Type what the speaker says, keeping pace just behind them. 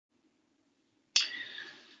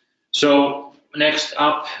So next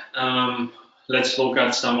up, let's look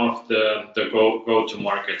at some of the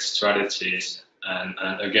go-to-market strategies. And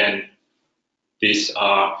again, these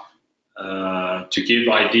are to give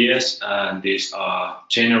ideas, and these are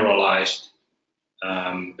generalized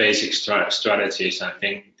basic strategies and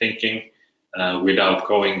thinking without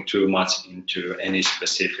going too much into any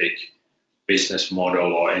specific business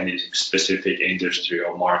model or any specific industry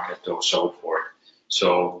or market or so forth.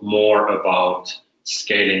 So more about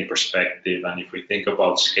scaling perspective, and if we think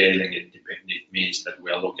about scaling, it means that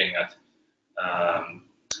we are looking at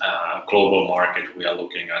global market, we are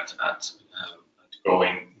looking at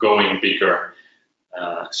going bigger.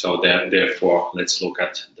 So therefore, let's look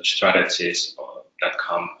at the strategies that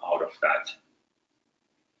come out of that.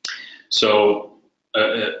 So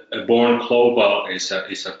Born Global is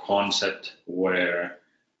a concept where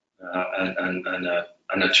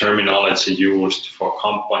and a terminology used for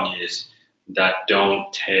companies that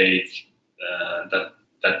don't take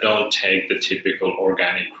the typical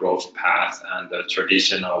organic growth path and the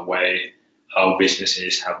traditional way how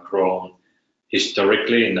businesses have grown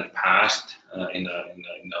historically in the past, in a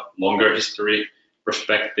longer history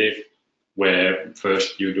perspective, where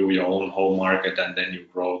first you do your own home market and then you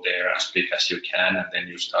grow there as big as you can, and then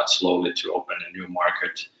you start slowly to open a new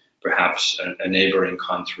market, perhaps a neighboring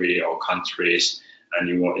country or countries, and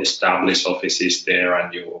you establish offices there,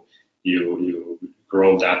 and you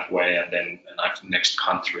grow that way, and then next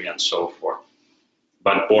country and so forth.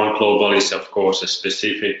 But Born Global is, of course,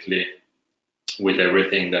 specifically with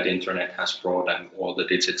everything that internet has brought and all the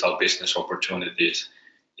digital business opportunities,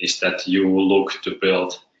 is that you look to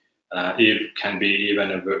build, it can be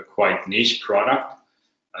even a quite niche product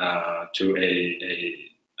to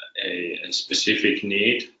a specific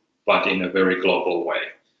need, but in a very global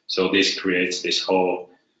way. So this creates this whole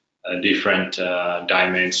different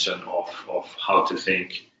dimension of how to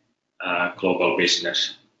think global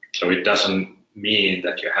business. So it doesn't mean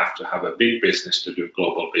that you have to have a big business to do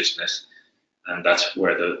global business, and that's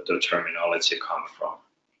where the terminology comes from.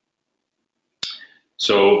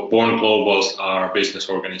 So Born Globals are business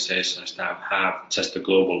organizations that have just a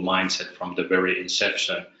global mindset from the very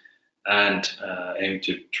inception, and aim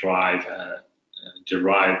to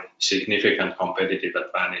derive significant competitive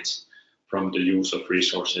advantage from the use of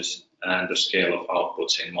resources and the scale of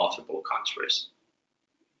outputs in multiple countries.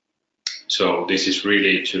 So this is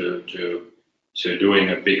really to doing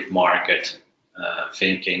a big market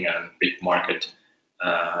thinking and big market,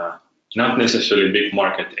 not necessarily big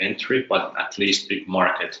market entry, but at least big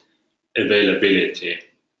market availability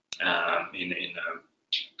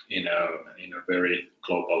in a very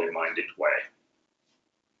globally minded way.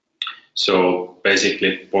 So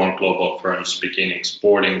basically, Born Global firms begin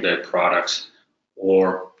exporting their products,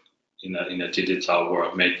 or in a digital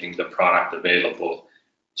world, making the product available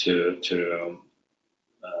to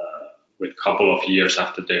with a couple of years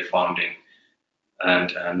after their founding,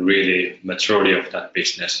 and really majority of that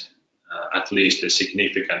business, at least a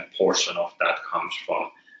significant portion of that comes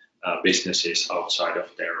from businesses outside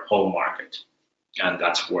of their home market, and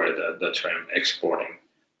that's where the term exporting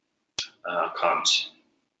comes.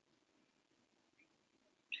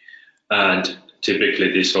 And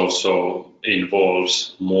typically this also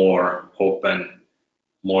involves more open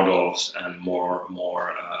models and more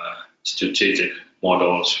strategic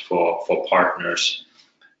models for partners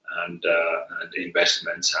and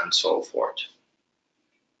investments and so forth.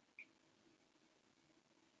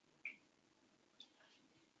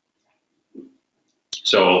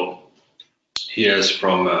 So here's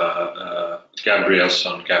from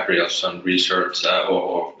Gabrielson research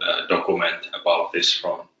or document about this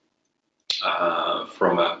from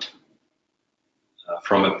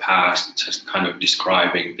a past, just kind of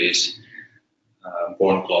describing this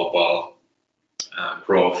Born Global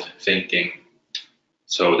growth thinking.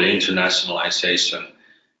 So the internationalization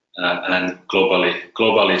and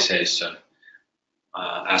globalization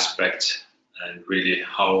aspects, and really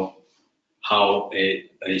how a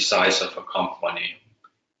size of a company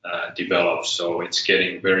develops. So it's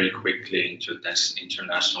getting very quickly into this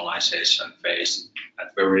internationalization phase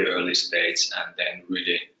at very early stage, and then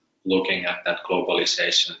really looking at that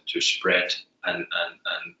globalization to spread and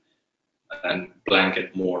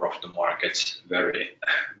blanket more of the markets very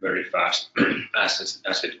fast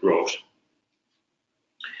as it grows.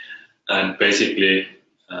 And basically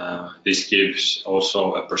this gives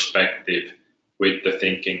also a perspective with the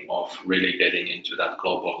thinking of really getting into that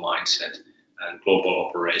global mindset and global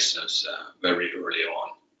operations very early on,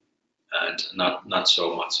 and not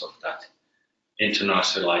so much of that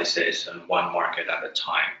internationalization, one market at a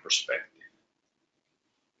time perspective.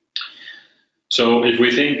 So if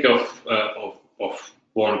we think of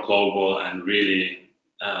born global and really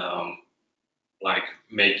like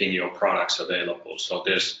making your products available. So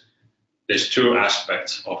there's two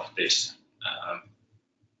aspects of this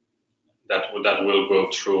that will go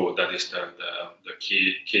through. That is the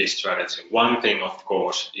key strategy. One thing, of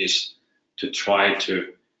course, is to try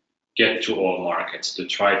to get to all markets, to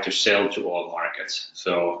try to sell to all markets.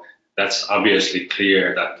 So that's obviously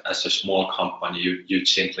clear that as a small company, you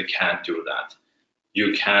simply can't do that.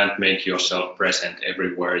 You can't make yourself present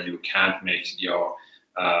everywhere. You can't make your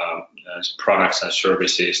products and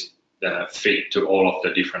services fit to all of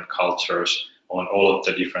the different cultures on all of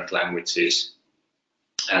the different languages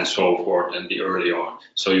and so forth in the early on.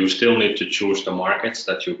 So you still need to choose the markets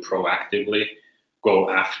that you proactively go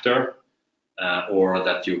after or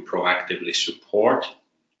that you proactively support.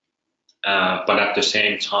 But at the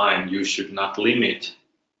same time, you should not limit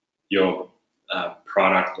your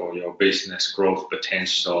product or your business growth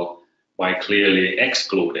potential by clearly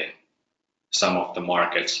excluding some of the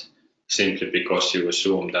markets simply because you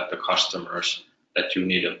assume that the customers, that you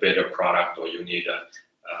need a better product or you need a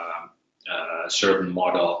certain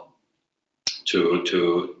model to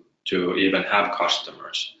even have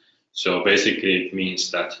customers. So basically it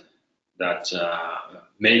means that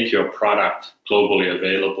make your product globally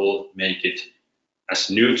available, make it as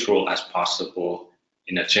neutral as possible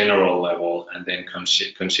in a general level, and then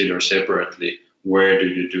consider separately where do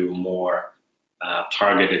you do more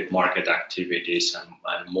targeted market activities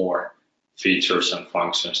and more features and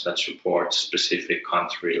functions that support specific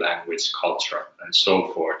country, language, culture, and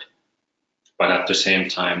so forth. But at the same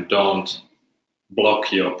time, don't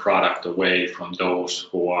block your product away from those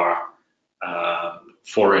who are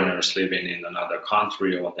foreigners living in another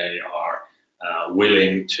country, or they are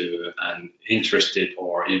willing to and interested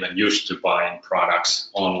or even used to buying products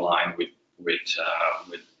online with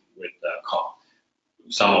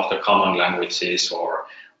some of the common languages,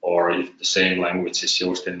 or if the same language is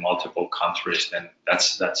used in multiple countries, then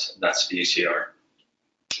that's easier.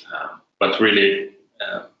 But really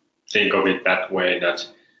think of it that way, that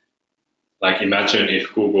like imagine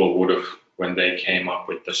if Google would have, when they came up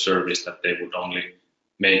with the service, that they would only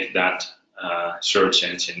make that search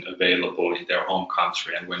engine available in their home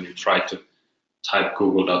country, and when you try to type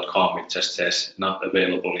google.com, it just says not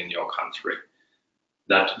available in your country.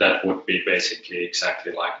 That would be basically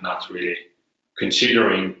exactly like not really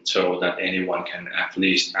considering so that anyone can at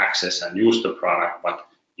least access and use the product, but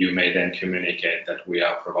you may then communicate that we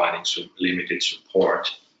are providing some limited support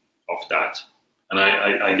of that. And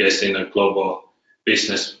I guess in a global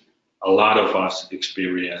business, a lot of us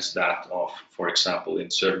experience that of, for example, in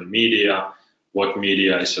certain media, what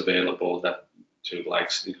media is available that to like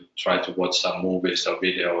try to watch some movies or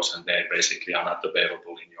videos, and they basically are not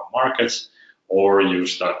available in your markets, or you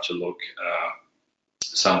start to look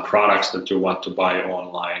some products that you want to buy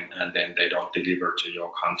online and then they don't deliver to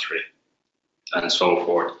your country and so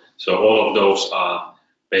forth. So all of those are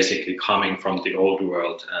basically coming from the old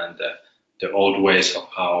world and the old ways of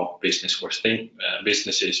how businesses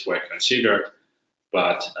were considered.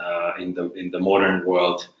 But in the modern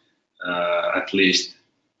world, at least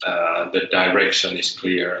the direction is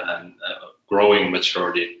clear, and growing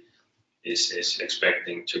maturity is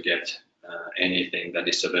expecting to get anything that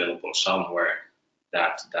is available somewhere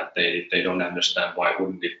that they don't understand why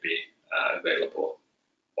wouldn't it be available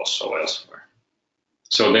also elsewhere.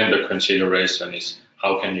 So then the consideration is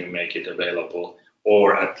how can you make it available,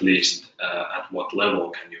 or at least at what level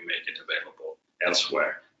can you make it available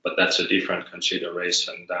elsewhere. But that's a different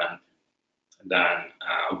consideration than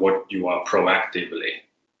what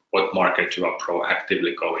market you are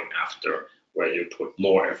proactively going after, where you put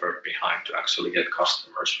more effort behind to actually get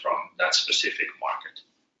customers from that specific market.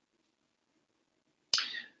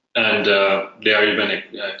 And there are even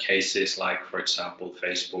cases like, for example,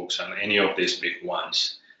 Facebook's and any of these big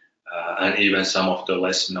ones, and even some of the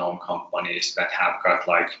less known companies that have got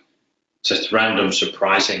like just random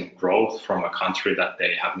surprising growth from a country that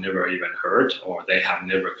they have never even heard or they have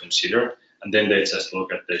never considered. And then they just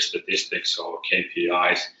look at their statistics or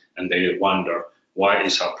KPIs and they wonder, why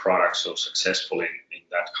is our product so successful in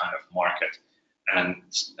that kind of market? And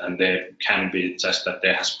there can be just that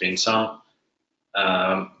there has been some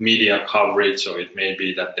media coverage, or it may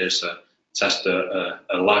be that there's just a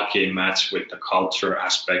lucky match with the culture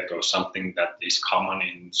aspect or something that is common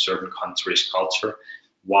in certain countries' culture,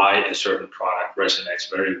 why a certain product resonates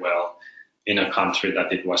very well in a country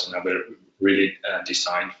that it was never really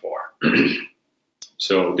designed for.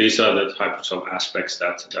 So these are the types of aspects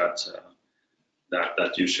that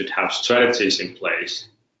you should have strategies in place.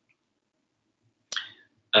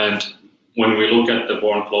 And when we look at the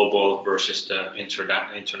Born Global versus the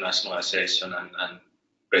internationalization and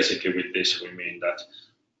basically with this we mean that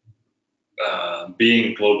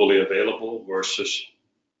being globally available versus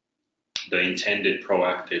the intended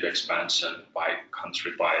proactive expansion by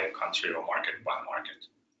country or market by market.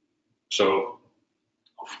 So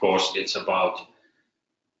of course it's about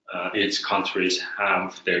each countries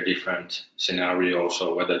have their different scenarios,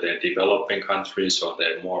 or whether they're developing countries or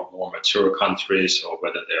they're more mature countries, or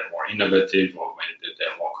whether they're more innovative or whether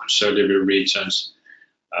they're more conservative regions.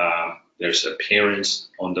 There's appearance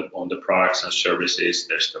on the products and services.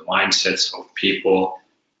 There's the mindsets of people,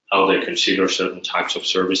 how they consider certain types of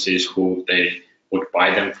services, who they would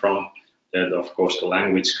buy them from. Then of course the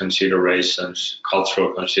language considerations,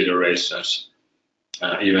 cultural considerations,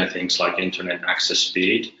 even things like internet access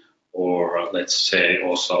speed, or let's say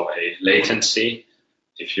also a latency.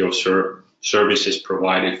 If your service is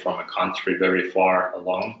provided from a country very far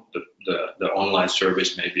along, the online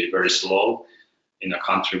service may be very slow in a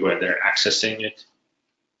country where they're accessing it.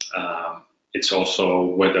 It's also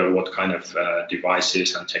what kind of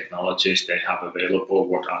devices and technologies they have available,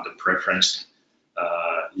 what are the preference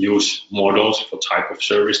use models for type of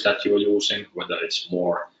service that you're using, whether it's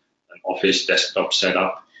more an office desktop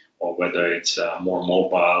setup or whether it's more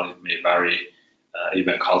mobile. It may vary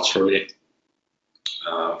even culturally.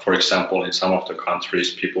 For example, in some of the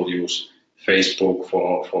countries, people use Facebook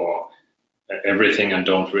for everything and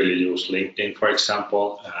don't really use LinkedIn, for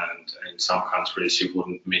example. And in some countries, you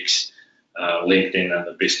wouldn't mix LinkedIn and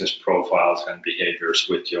the business profiles and behaviors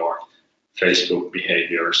with your Facebook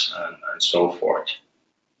behaviors and so forth.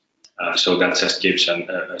 So that just gives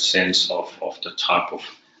a sense of the type of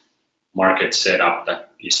market setup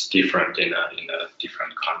that is different in a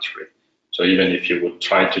different country. So even if you would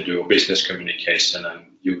try to do a business communication and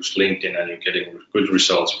use LinkedIn and you're getting good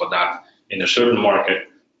results for that in a certain market,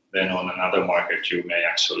 then on another market you may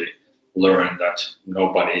actually learn that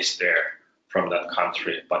nobody is there from that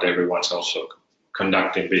country, but everyone's also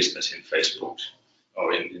conducting business in Facebook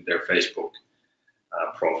or in their Facebook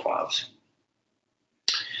profiles.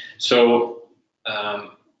 So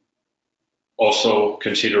also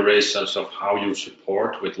considerations of how you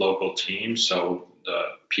support with local teams. So the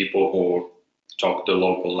people who talk the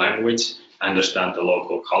local language, understand the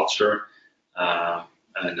local culture,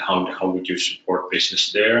 and how would you support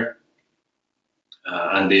business there?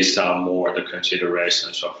 And these are more the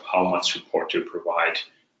considerations of how much support you provide,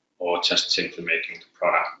 or just simply making the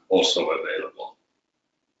product also available.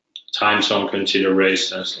 Time zone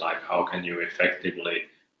considerations, like how can you effectively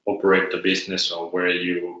operate the business, or where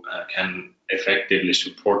you can effectively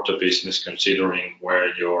support the business considering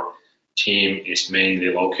where your team is mainly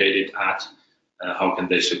located at. How can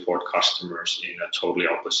they support customers in a totally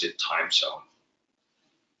opposite time zone?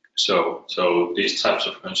 So these types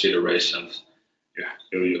of considerations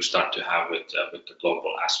you start to have with the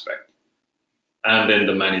global aspect. And then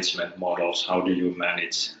the management models, how do you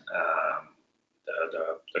manage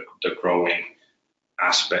the growing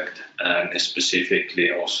aspect, and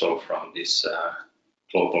specifically also from this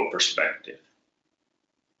global perspective.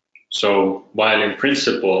 So while in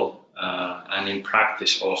principle and in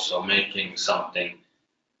practice also making something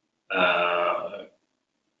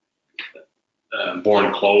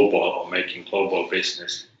born global or making global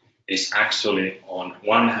business is actually, on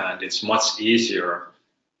one hand, it's much easier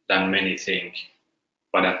than many think,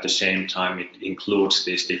 but at the same time it includes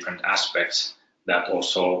these different aspects that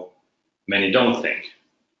also many don't think.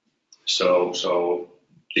 So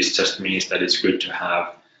this just means that it's good to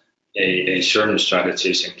have a certain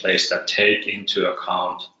strategies in place that take into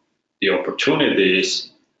account the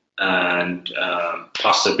opportunities and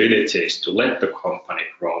possibilities to let the company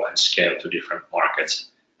grow and scale to different markets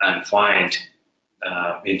and find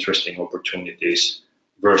interesting opportunities,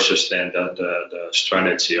 versus then the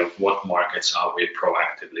strategy of what markets are we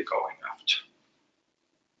proactively going after.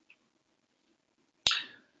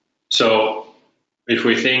 So if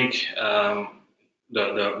we think the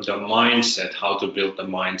mindset, how to build the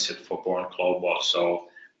mindset for Born Global,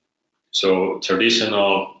 so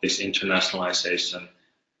traditional, this internationalization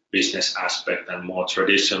business aspect and more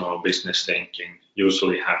traditional business thinking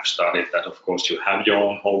usually have started that, of course, you have your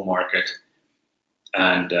own home market,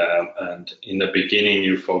 and in the beginning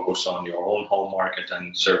you focus on your own home market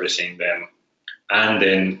and servicing them, and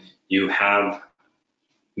then you have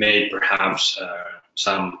made perhaps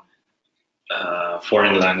some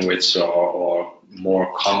foreign language or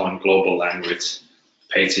more common global language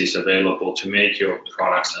pages available to make your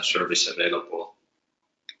products and service available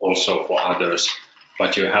also for others,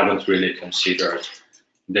 but you haven't really considered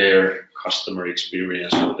their customer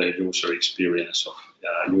experience or their user experience of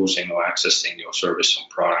using or accessing your service or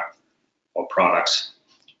product or products.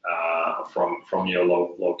 from your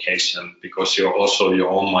location, because your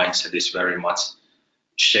own mindset is very much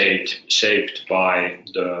shaped by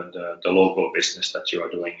the local business that you are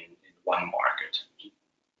doing in one market.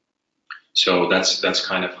 So that's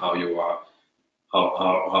kind of how you are,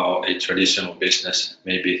 how a traditional business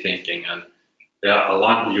may be thinking. And there are a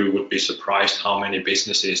lot, you would be surprised how many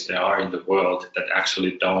businesses there are in the world that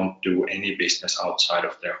actually don't do any business outside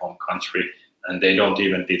of their home country, and they don't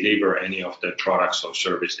even deliver any of their products or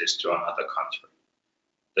services to another country.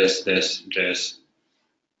 There's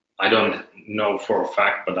I don't know for a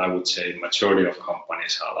fact, but I would say majority of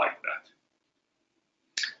companies are like that.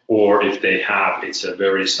 Or if they have, it's a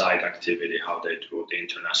very side activity how they do the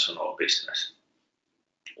international business.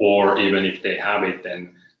 Or even if they have it,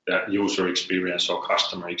 then the user experience or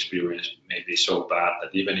customer experience may be so bad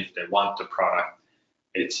that even if they want the product,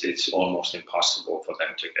 it's almost impossible for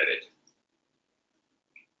them to get it.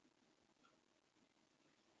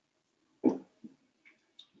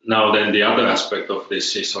 Now then, the other aspect of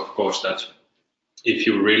this is, of course, that if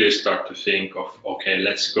you really start to think of, okay,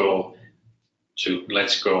 let's go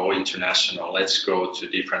international, let's go to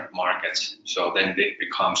different markets. So then it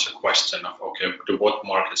becomes a question of, okay, to what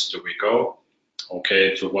markets do we go?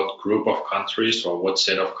 Okay, to what group of countries or what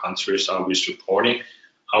set of countries are we supporting?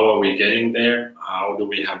 How are we getting there? How do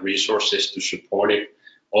we have resources to support it?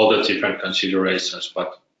 All the different considerations,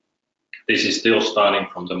 but this is still starting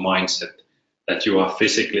from the mindset that you are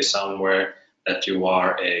physically somewhere, that you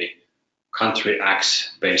are a country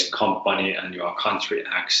X based company and you are country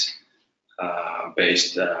X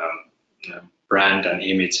based brand and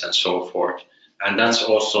image and so forth. And that's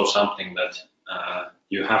also something that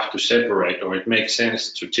you have to separate, or it makes sense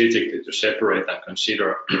strategically to separate and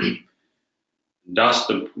consider, does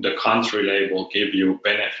the country label give you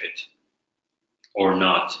benefit or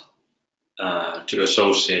not to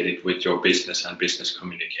associate it with your business and business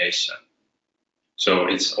communication? So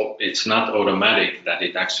it's not automatic that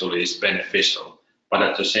it actually is beneficial, but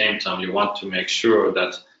at the same time you want to make sure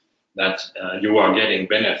that you are getting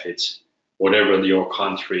benefits, whatever your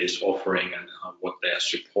country is offering and what they are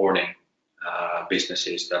supporting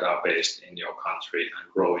businesses that are based in your country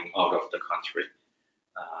and growing out of the country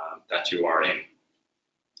that you are in.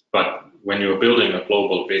 But when you're building a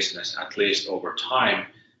global business, at least over time,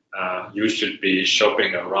 you should be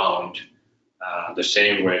shopping around the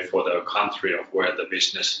same way for the country of where the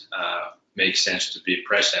business makes sense to be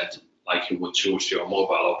present, like you would choose your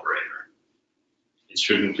mobile operator. It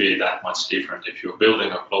shouldn't be that much different. If you're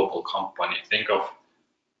building a global company, think of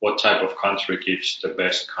what type of country gives the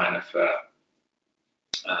best kind of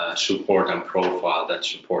support and profile that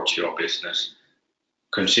supports your business,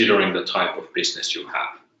 considering the type of business you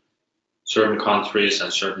have. Certain countries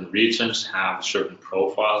and certain regions have certain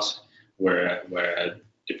profiles where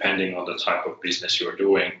depending on the type of business you're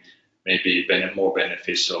doing, may be more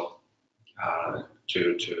beneficial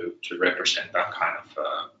to represent that kind of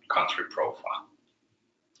country profile.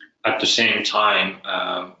 At the same time,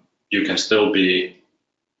 you can still be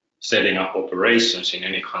setting up operations in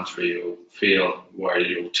any country you feel where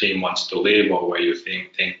your team wants to live or where you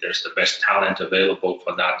think there's the best talent available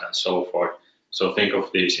for that and so forth. So think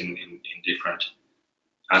of these in different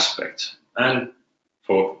aspects. And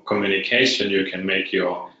for communication, you can make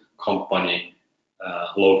your company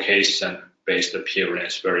location-based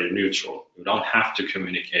appearance very neutral. You don't have to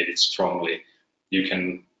communicate it strongly. You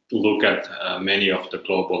can look at many of the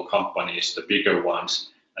global companies, the bigger ones,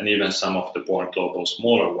 and even some of the more global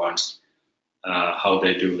smaller ones, how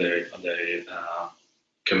they do their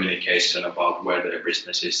communication about where their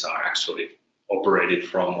businesses are actually operated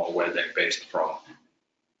from or where they're based from.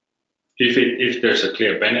 If there's a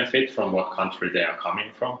clear benefit from what country they are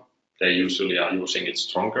coming from, they usually are using it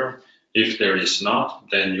stronger. If there is not,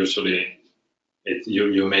 then usually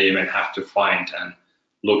you may even have to find and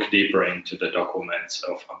look deeper into the documents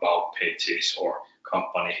of about pages or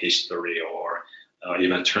company history or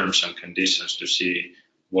even terms and conditions to see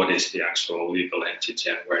what is the actual legal entity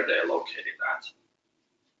and where they're located at.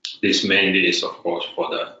 This mainly is, of course, for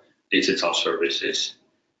the digital services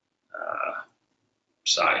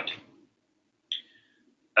side.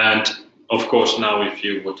 And of course, now if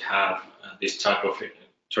you would have this type of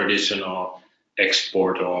traditional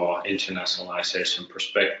export or internationalization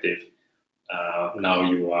perspective, now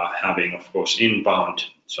you are having, of course, inbound,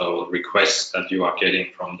 so requests that you are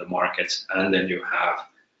getting from the markets, and then you have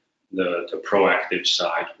the proactive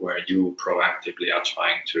side where you proactively are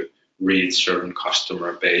trying to reach certain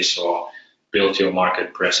customer base or build your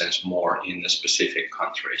market presence more in the specific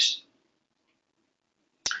countries.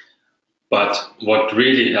 But what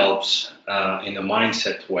really helps in a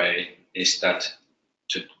mindset way is that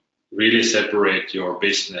really separate your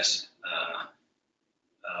business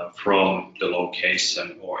from the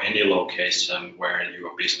location or any location where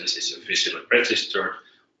your business is officially registered,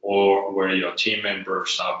 or where your team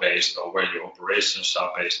members are based, or where your operations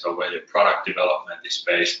are based, or where your product development is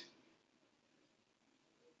based,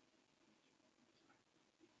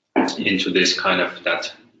 into this kind of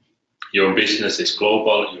that your business is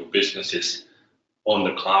global, your business is on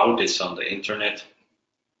the cloud, it's on the internet,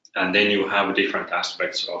 and then you have different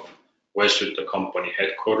aspects of where should the company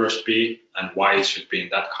headquarters be and why it should be in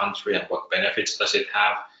that country and what benefits does it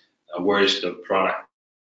have, where is the product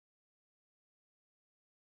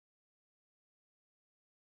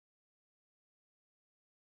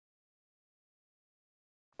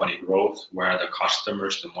growth, where are the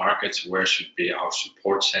customers, the markets, where should be our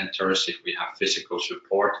support centers if we have physical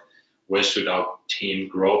support, where should our team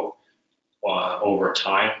grow over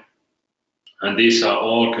time. And these are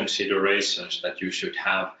all considerations that you should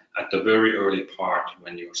have at the very early part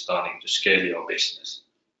when you're starting to scale your business.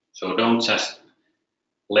 So don't just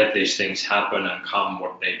let these things happen and come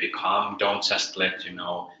what they become. Don't just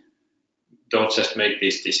don't just make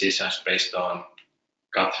these decisions based on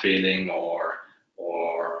gut feeling or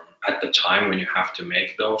at the time when you have to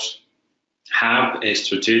make those. Have a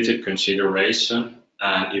strategic consideration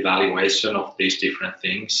and evaluation of these different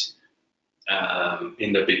things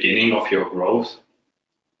in the beginning of your growth.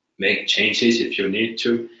 Make changes if you need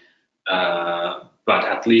to, but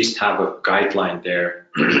at least have a guideline there,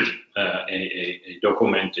 a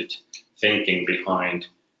documented thinking behind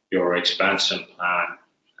your expansion plan,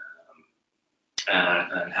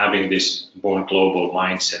 and having this born global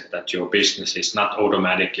mindset that your business is not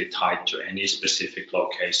automatically tied to any specific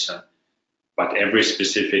location, but every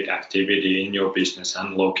specific activity in your business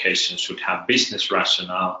and location should have business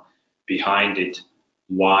rationale behind it,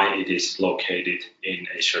 why it is located in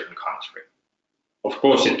a certain country. Of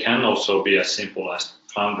course, it can also be as simple as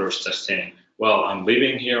founders just saying, well, I'm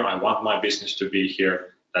living here, I want my business to be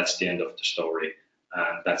here, that's the end of the story,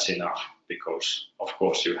 and that's enough, because of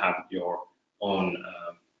course you have your own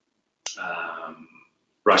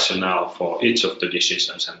rationale for each of the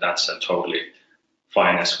decisions, and that's totally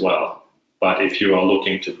fine as well. But if you are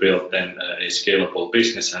looking to build then a scalable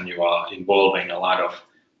business and you are involving a lot of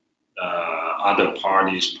other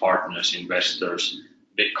parties, partners, investors,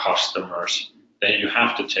 big customers, then you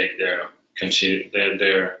have to take their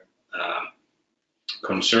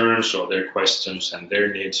concerns or their questions and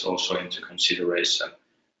their needs also into consideration.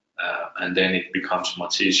 And then it becomes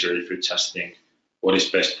much easier if you just think what is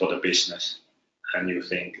best for the business, and you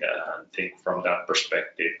think from that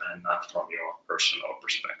perspective and not from your personal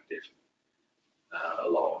perspective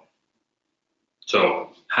alone.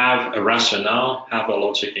 So have a rationale, have a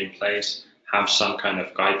logic in place, have some kind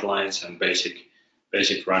of guidelines and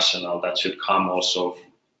basic rationale that should come also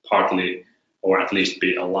partly, or at least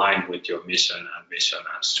be aligned with your mission and vision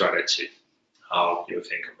and strategy, how you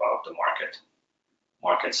think about the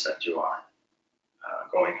markets that you are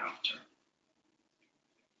going after.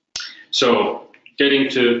 So getting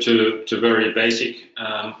to very basic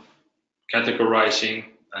categorizing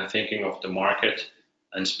and thinking of the market,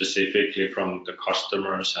 and specifically from the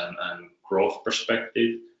customers and growth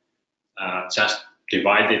perspective, just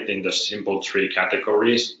divide it in the simple three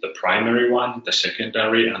categories: the primary one, the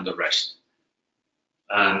secondary, and the rest.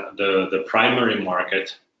 And the primary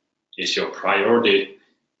market is your priority,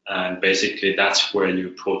 and basically that's where you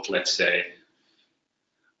put, let's say,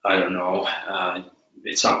 I don't know,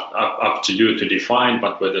 it's up to you to define,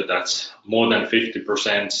 but whether that's more than 50%,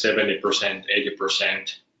 70%,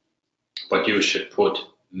 80%, but you should put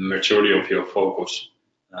majority of your focus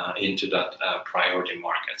into that priority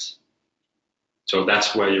markets. So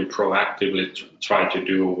that's where you proactively try to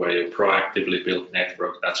do, where you proactively build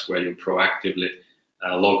network. That's where you proactively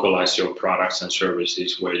localize your products and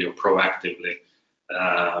services, where you proactively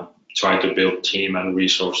try to build team and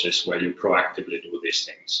resources, where you proactively do these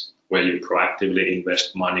things, where you proactively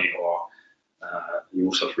invest money or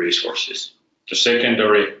use of resources. The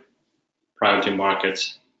secondary priority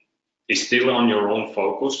markets is still on your own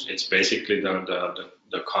focus. It's basically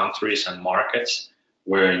the countries and markets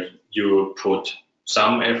where you put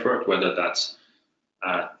some effort, whether that's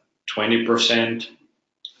 20%,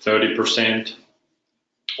 30%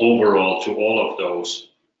 overall to all of those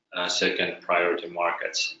second priority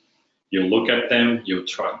markets. You look at them, you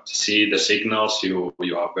try to see the signals, you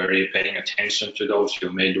are very paying attention to those.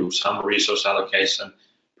 You may do some resource allocation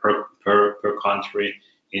per country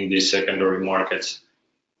in these secondary markets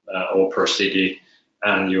or per city,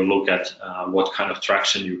 and you look at what kind of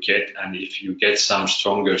traction you get, and if you get some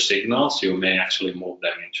stronger signals, you may actually move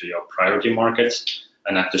them into your priority markets,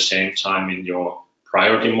 and at the same time in your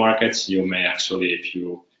priority markets, you may actually,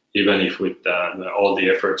 even if with all the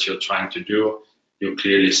efforts you're trying to do, you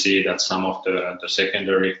clearly see that some of the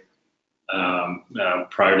secondary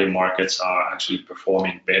priority markets are actually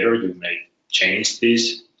performing better. You may change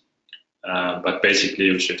these, but basically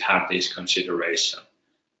you should have these considerations.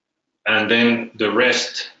 And then the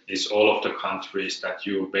rest is all of the countries that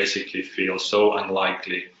you basically feel so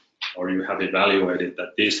unlikely, or you have evaluated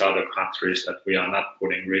that these are the countries that we are not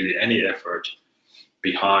putting really any effort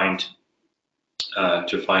behind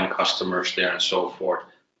to find customers there and so forth.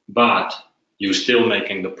 But you're still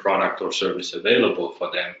making the product or service available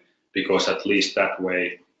for them, because at least that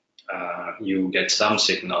way you get some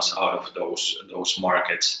signals out of those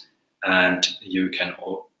markets, and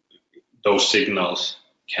those signals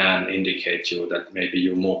can indicate you that maybe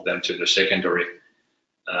you move them to the secondary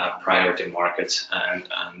priority markets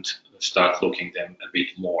and start looking them a bit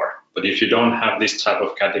more. But if you don't have this type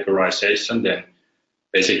of categorization, then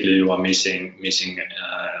basically you are missing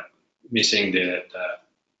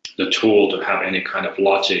the tool to have any kind of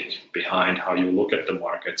logic behind how you look at the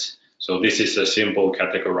markets. So this is a simple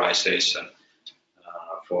categorization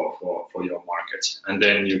for your markets, and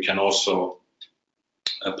then you can also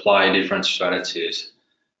apply different strategies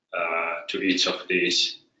to each of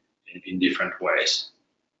these in different ways.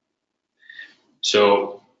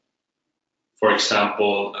 So, for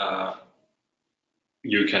example,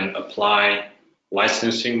 you can apply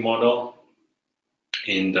licensing model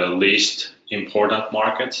in the least important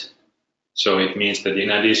markets. So it means that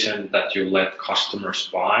in addition that you let customers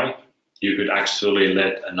buy, you could actually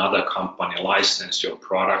let another company license your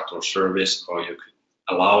product or service, or you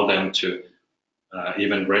could allow them to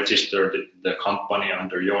even register the company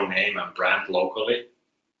under your name and brand locally,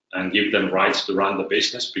 and give them rights to run the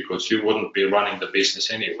business, because you wouldn't be running the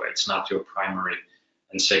business anyway. It's not your primary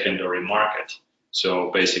and secondary market.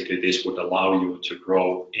 So basically this would allow you to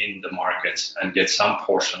grow in the markets and get some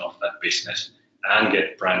portion of that business and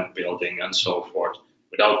get brand building and so forth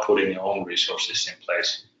without putting your own resources in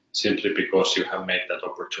place, simply because you have made that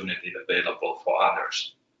opportunity available for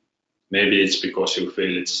others. Maybe it's because you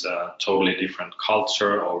feel it's a totally different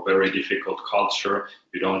culture or very difficult culture.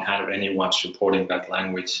 You don't have anyone supporting that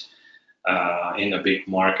language in a big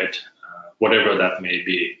market, whatever that may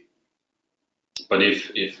be. But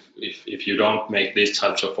if you don't make these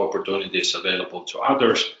types of opportunities available to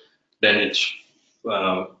others, then it's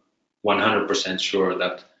 100% sure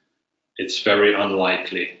that it's very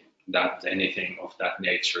unlikely that anything of that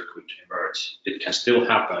nature could emerge. It can still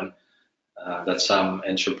happen that some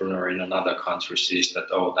entrepreneur in another country sees that,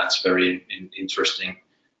 oh, that's very interesting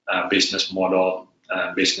business model,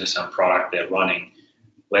 business and product they're running.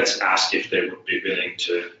 Let's ask if they would be willing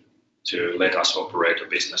to let us operate a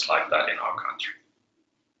business like that in our country.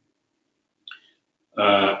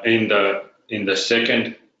 In the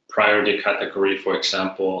second priority category, for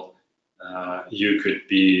example, you could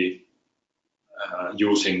be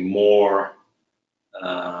using more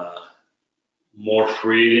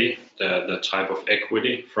freely the type of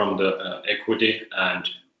equity from the equity and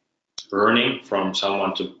earning from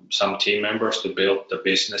some team members to build the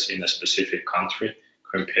business in a specific country,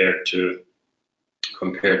 compared to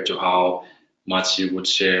how much you would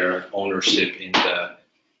share ownership in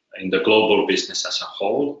the global business as a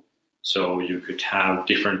whole. So you could have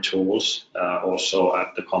different tools also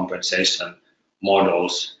at the compensation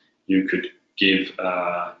models. You could give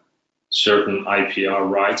certain IPR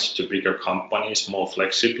rights to bigger companies more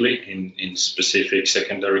flexibly in specific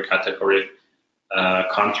secondary category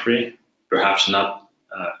country, perhaps not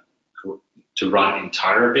to run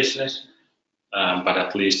entire business, but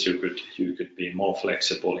at least you could be more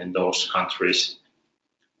flexible in those countries.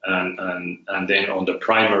 And then on the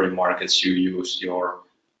primary markets, you use your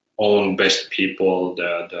own best people,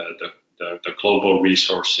 the global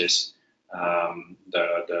resources,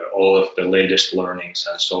 all of the latest learnings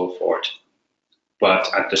and so forth.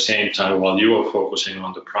 But at the same time, while you are focusing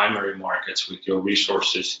on the primary markets with your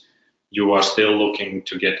resources, you are still looking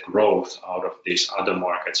to get growth out of these other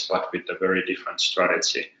markets, but with a very different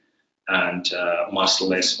strategy and much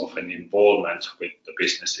less of an involvement with the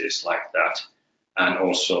businesses like that. And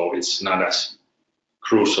also, it's not as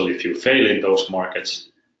crucial if you fail in those markets,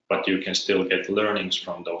 but you can still get learnings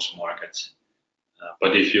from those markets.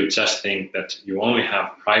 But if you just think that you only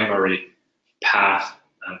have primary path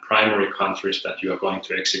and primary countries that you are going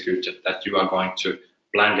to execute, that you are going to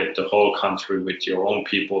blanket the whole country with your own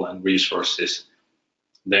people and resources,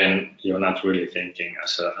 then you're not really thinking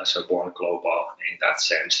as a born global in that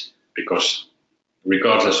sense, because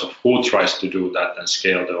regardless of who tries to do that and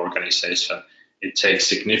scale the organization, it takes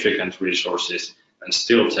significant resources and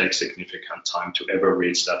still takes significant time to ever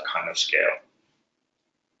reach that kind of scale.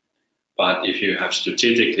 But if you have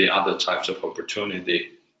strategically other types of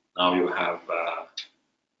opportunity, now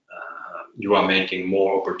you are making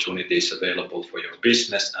more opportunities available for your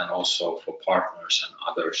business and also for partners and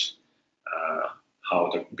others, how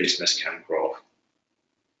the business can grow.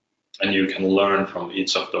 And you can learn from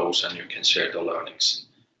each of those, and you can share the learnings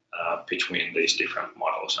between these different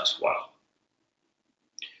models as well.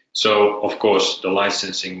 So, of course, the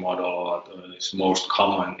licensing model is most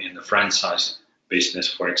common in the franchise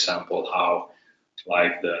business, for example, how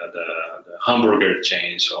like the hamburger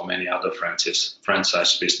chains or many other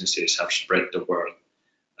franchise businesses have spread the world.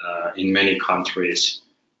 In many countries,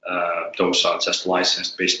 those are just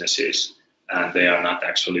licensed businesses, and they are not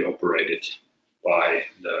actually operated by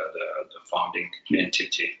the founding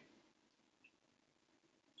entity.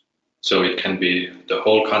 So it can be the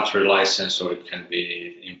whole country license, or it can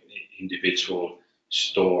be individual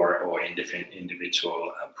store or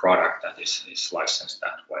individual product that is licensed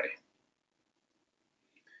that way.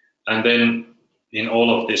 And then in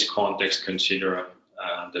all of this context, consider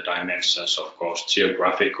the dimensions, of course,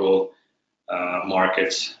 geographical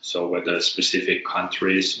markets, so whether specific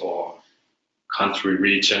countries or country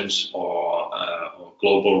regions or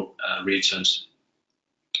global regions,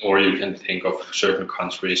 or you can think of certain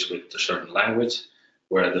countries with a certain language,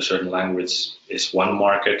 where the certain language is one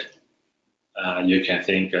market. You can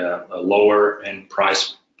think a lower end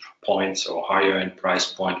price points or higher end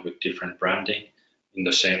price point with different branding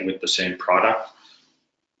with the same product.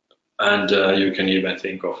 And you can even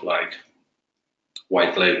think of like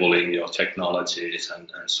white labeling your technologies and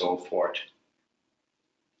so forth.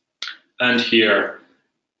 And here,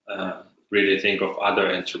 really think of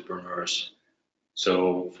other entrepreneurs.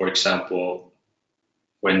 So, for example,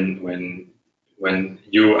 when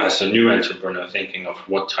you as a new entrepreneur thinking of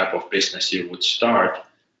what type of business you would start,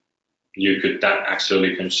 you could then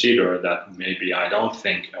actually consider that maybe I don't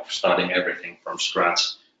think of starting everything from scratch.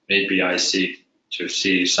 Maybe I seek to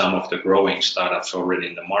see some of the growing startups already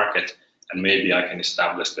in the market, and maybe I can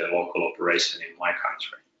establish their local operation in my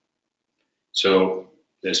country. So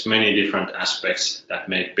there's many different aspects that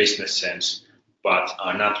make business sense, but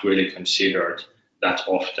are not really considered that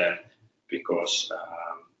often because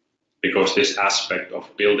this aspect of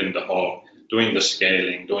building the whole, doing the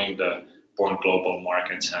scaling, doing the born global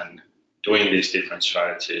markets, and doing these different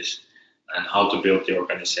strategies and how to build the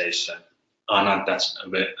organization are not that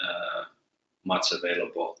much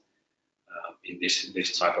available in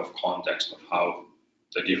this type of context of how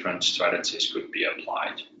the different strategies could be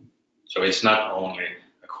applied. So it's not only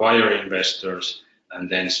acquire investors and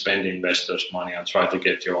then spend investors' money and try to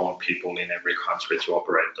get your own people in every country to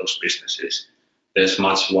operate those businesses. There's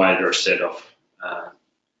much wider set of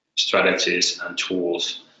strategies and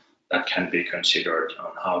tools that can be considered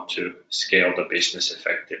on how to scale the business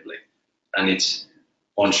effectively. And it's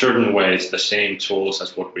on certain ways the same tools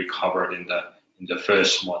as what we covered in the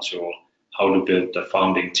first module, how to build the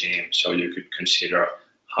founding team. So you could consider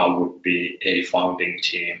how would be a founding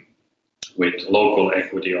team with local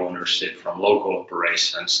equity ownership from local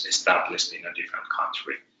operations established in a different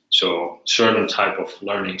country. So certain type of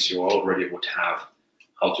learnings you already would have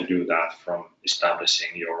how to do that from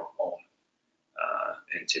establishing your own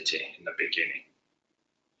entity in the beginning.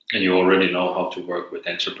 And you already know how to work with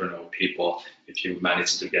entrepreneurial people if you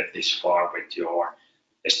manage to get this far with your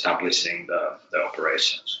establishing the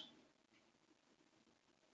operations.